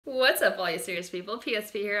What's up, all you serious people?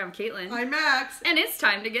 PSP here, I'm Caitlin. I'm Max. And it's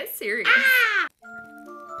time to get serious. Ah!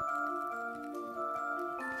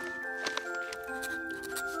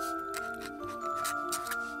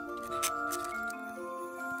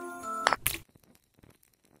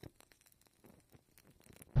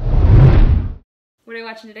 What are we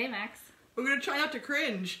watching today, Max? We're gonna try not to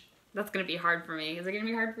cringe. That's gonna be hard for me. Is it gonna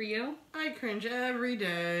be hard for you? I cringe every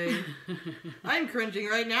day. I'm cringing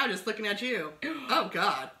right now just looking at you. Oh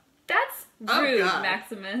God. That's rude,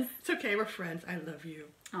 Maximus. It's okay, we're friends. I love you.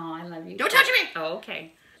 Oh, I love you. Don't touch me! Oh,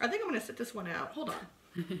 okay. I think I'm gonna sit this one out. Hold on.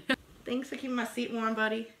 Thanks for keeping my seat warm,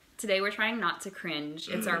 buddy. Today we're trying not to cringe.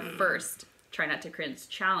 It's our first Try Not to Cringe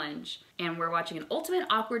challenge. And we're watching an Ultimate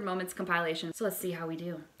Awkward Moments compilation. So let's see how we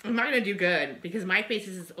do. I'm not gonna do good because my face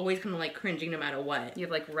is always kind of like cringing no matter what. You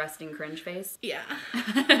have like resting cringe face? Yeah.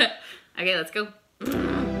 Okay, let's go.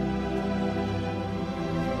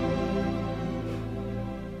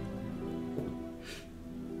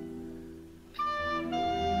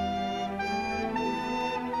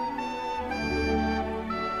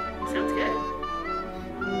 Sounds good.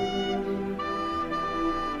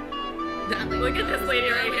 Look at this lady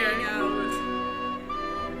right here.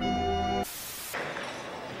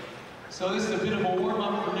 So this is a bit of a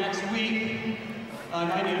warm-up for next week.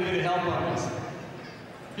 I need a bit of help on this.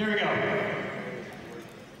 Here we go.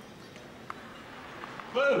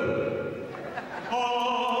 Woo!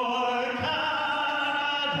 Oh,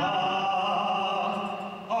 Canada,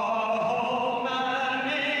 our home and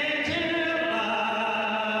native land.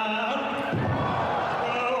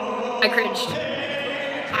 I cringed.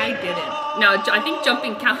 I didn't. No, I think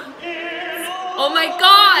jumping counts. Oh my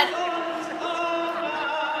God!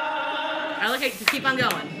 I like it. Just keep on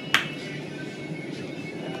going.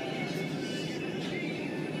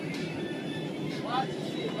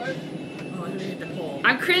 Oh, I'm gonna hit the pole.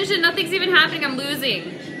 I'm cringed and nothing's even happening. I'm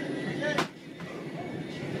losing.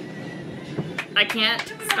 I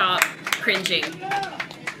can't stop cringing.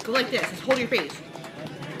 Go like this. Just hold your face.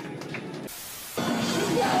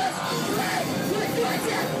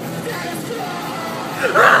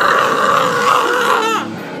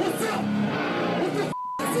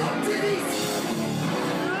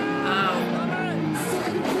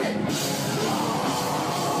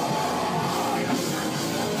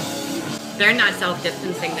 They're not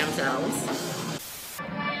self-distancing themselves.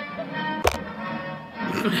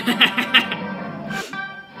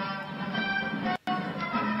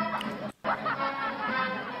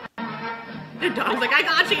 The dog's like, I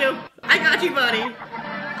got you. I got you, buddy.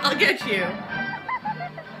 I'll get you.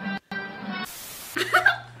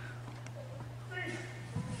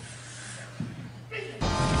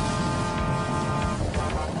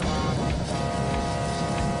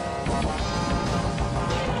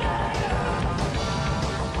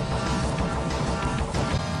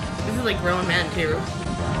 This is like grown men too.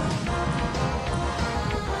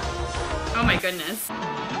 Oh my goodness.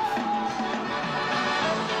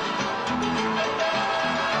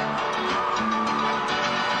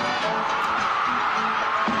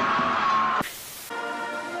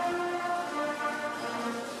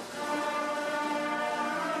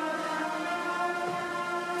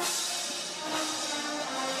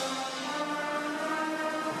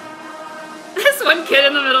 This one kid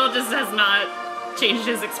in the middle just has not changed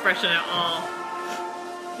his expression at all.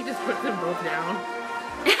 He just puts them both down.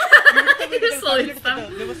 He just salutes them.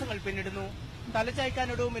 That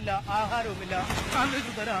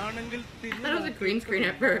was a green screen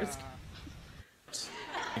at first.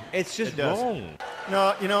 It's just wrong.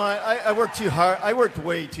 No, you know, I worked too hard. I worked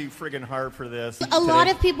way too friggin' hard for this. A lot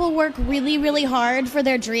of people work really, really hard for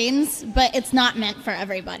their dreams, but it's not meant for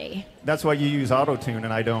everybody. That's why you use auto-tune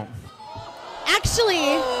and I don't.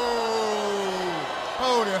 Actually...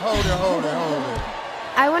 Hold it.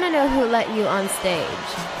 I want to know who let you on stage.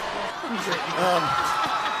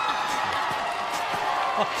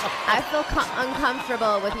 I feel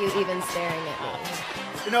uncomfortable with you even staring at me.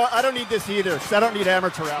 You know, I don't need this either, because I don't need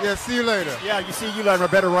amateur hour. Yeah, see you later. Yeah, you see, you learn a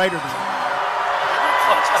better writer than me.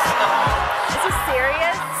 Is he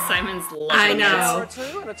serious? Simon's loving I know.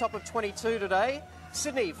 2 and a top of 22 today.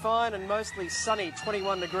 Sydney, fine and mostly sunny,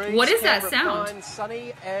 21 degrees. What is that Canberra, sound? Fine,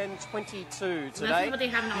 sunny and 22 today. That's what they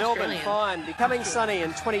have in Melbourne, Australia. fine, becoming sunny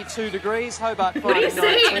and 22 degrees. Hobart, fine What are you and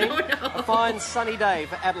saying? 19. I don't know. A fine sunny day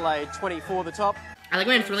for Adelaide, 24 the top. I like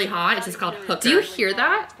when it's really hot. It's just called hooker. Do you hear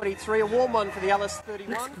that? 23, a warm one for the Alice,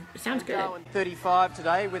 31. Sounds good. Darwin, 35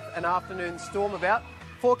 today with an afternoon storm about.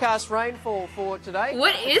 Forecast rainfall for today.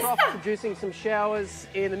 What is Across that? Producing some showers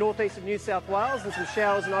in the northeast of New South Wales and some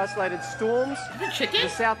showers and isolated storms. The chicken? The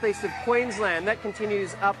southeast of Queensland. That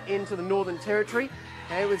continues up into the Northern Territory.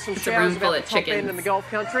 Okay, with some It's a showers room full about of the top end chickens. in the Gulf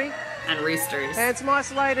country. And roosters. And some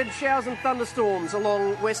isolated showers and thunderstorms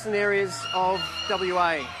along western areas of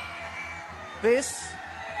WA. This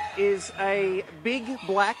is a big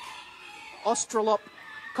black Australorp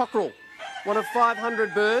cockerel, one of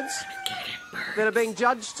 500 birds that are being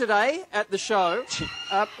judged today at the show.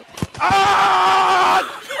 I'll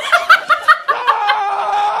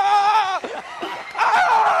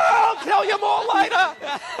tell you more later.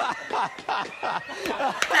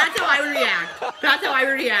 That's how I would react. That's how I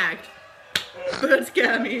would react. That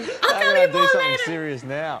scared me. I'll I'm tell gonna you do more something later. serious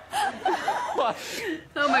now. Oh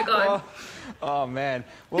my god. Oh man,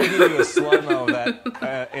 we'll give you a slow-mo of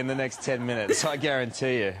that in the next 10 minutes, I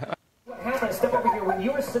guarantee you. What happened? Step over here. When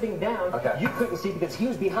you were sitting down, you couldn't see because he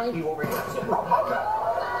was behind you over here.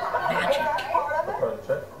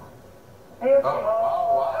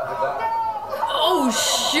 Oh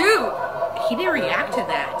shoot! He didn't react to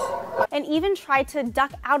that. And even tried to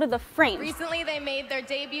duck out of the frame. Recently, they made their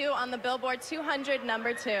debut on the Billboard 200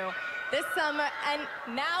 #2 this summer, and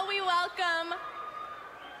now we welcome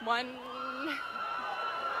one.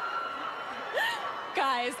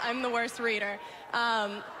 Guys, I'm the worst reader.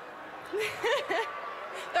 They're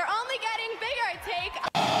only getting bigger. Take.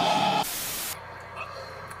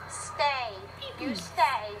 Stay. You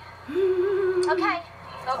stay. Okay.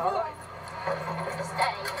 Go forward.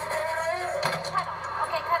 Stay. Cuddle.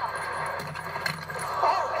 Okay, cuddle.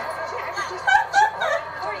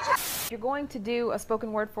 You're going to do a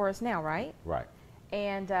spoken word for us now, right? Right.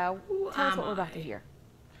 And tell us what we're about to hear.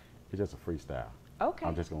 It's just a freestyle. Okay.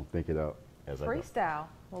 I'm just going to think it up as I go. Freestyle.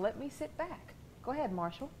 Well, let me sit back. Go ahead,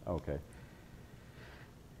 Marshall. Okay.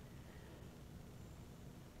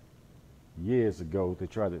 Years ago, they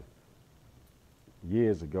tried to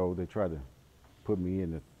put me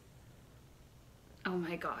in the... Oh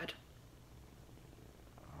my god.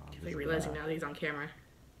 He's like realizing now that he's on camera.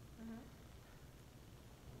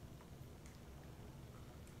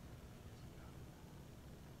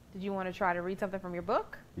 Did you want to try to read something from your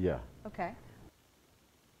book? Yeah. Okay.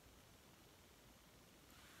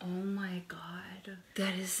 Oh my god.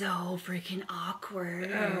 That is so freaking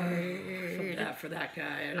awkward. I feel bad for that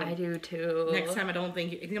guy. I do too. Next time, I don't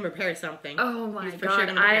think he's gonna prepare something. Oh my he's for god. sure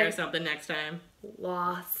gonna prepare something next time.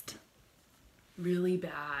 Lost. Really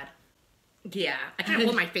bad. Yeah, I can't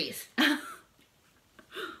hold my face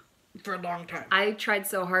for a long time. I tried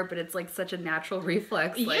so hard, but it's like such a natural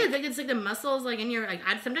reflex. Yeah, it's like the muscles, like in your like.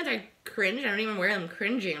 Sometimes I cringe. I don't even wear them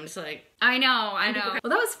cringing. I'm just like. I know. Well,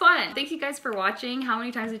 that was fun. Thank you guys for watching. How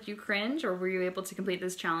many times did you cringe, or were you able to complete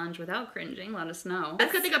this challenge without cringing? Let us know.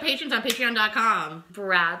 Let's go think of patrons on Patreon.com.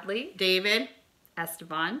 Bradley, David,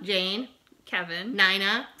 Esteban, Jane, Kevin,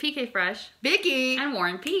 Nina, PKFresh, Vicki, and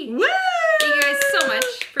Warren P. Woo! Thank you guys so much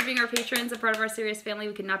for being our patrons, a part of our serious family.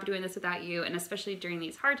 We could not be doing this without you, and especially during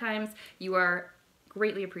these hard times, you are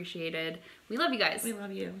greatly appreciated. We love you guys. We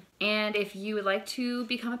love you. And if you would like to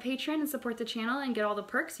become a patron and support the channel and get all the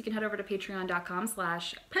perks, you can head over to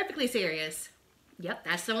patreon.com/perfectly serious. Yep.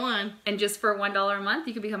 That's the one. And just for $1 a month,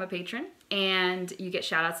 you can become a patron. And you get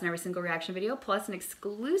shout outs in every single reaction video, plus an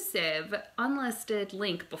exclusive unlisted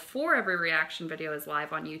link before every reaction video is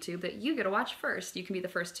live on YouTube that you get to watch first. You can be the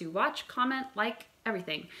first to watch, comment, like,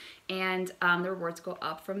 everything. And the rewards go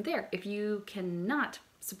up from there. If you cannot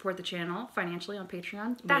support the channel financially on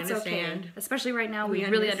Patreon, that's okay. Especially right now, we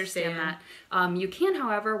really understand that. You can,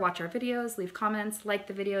 however, watch our videos, leave comments, like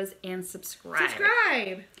the videos, and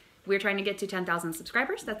subscribe. We're trying to get to 10,000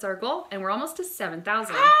 subscribers. That's our goal, and we're almost to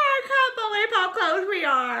 7,000. I can't believe how close we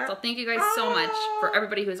are. So thank you guys so much for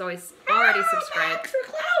everybody who's already subscribed. Max, we're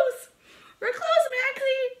close. We're close,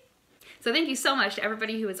 Maxie. So thank you so much to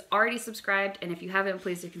everybody who has already subscribed, and if you haven't,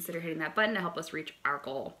 please do consider hitting that button to help us reach our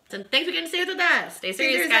goal. So thanks for getting serious with us. Stay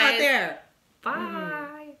serious, guys. Out there. Bye.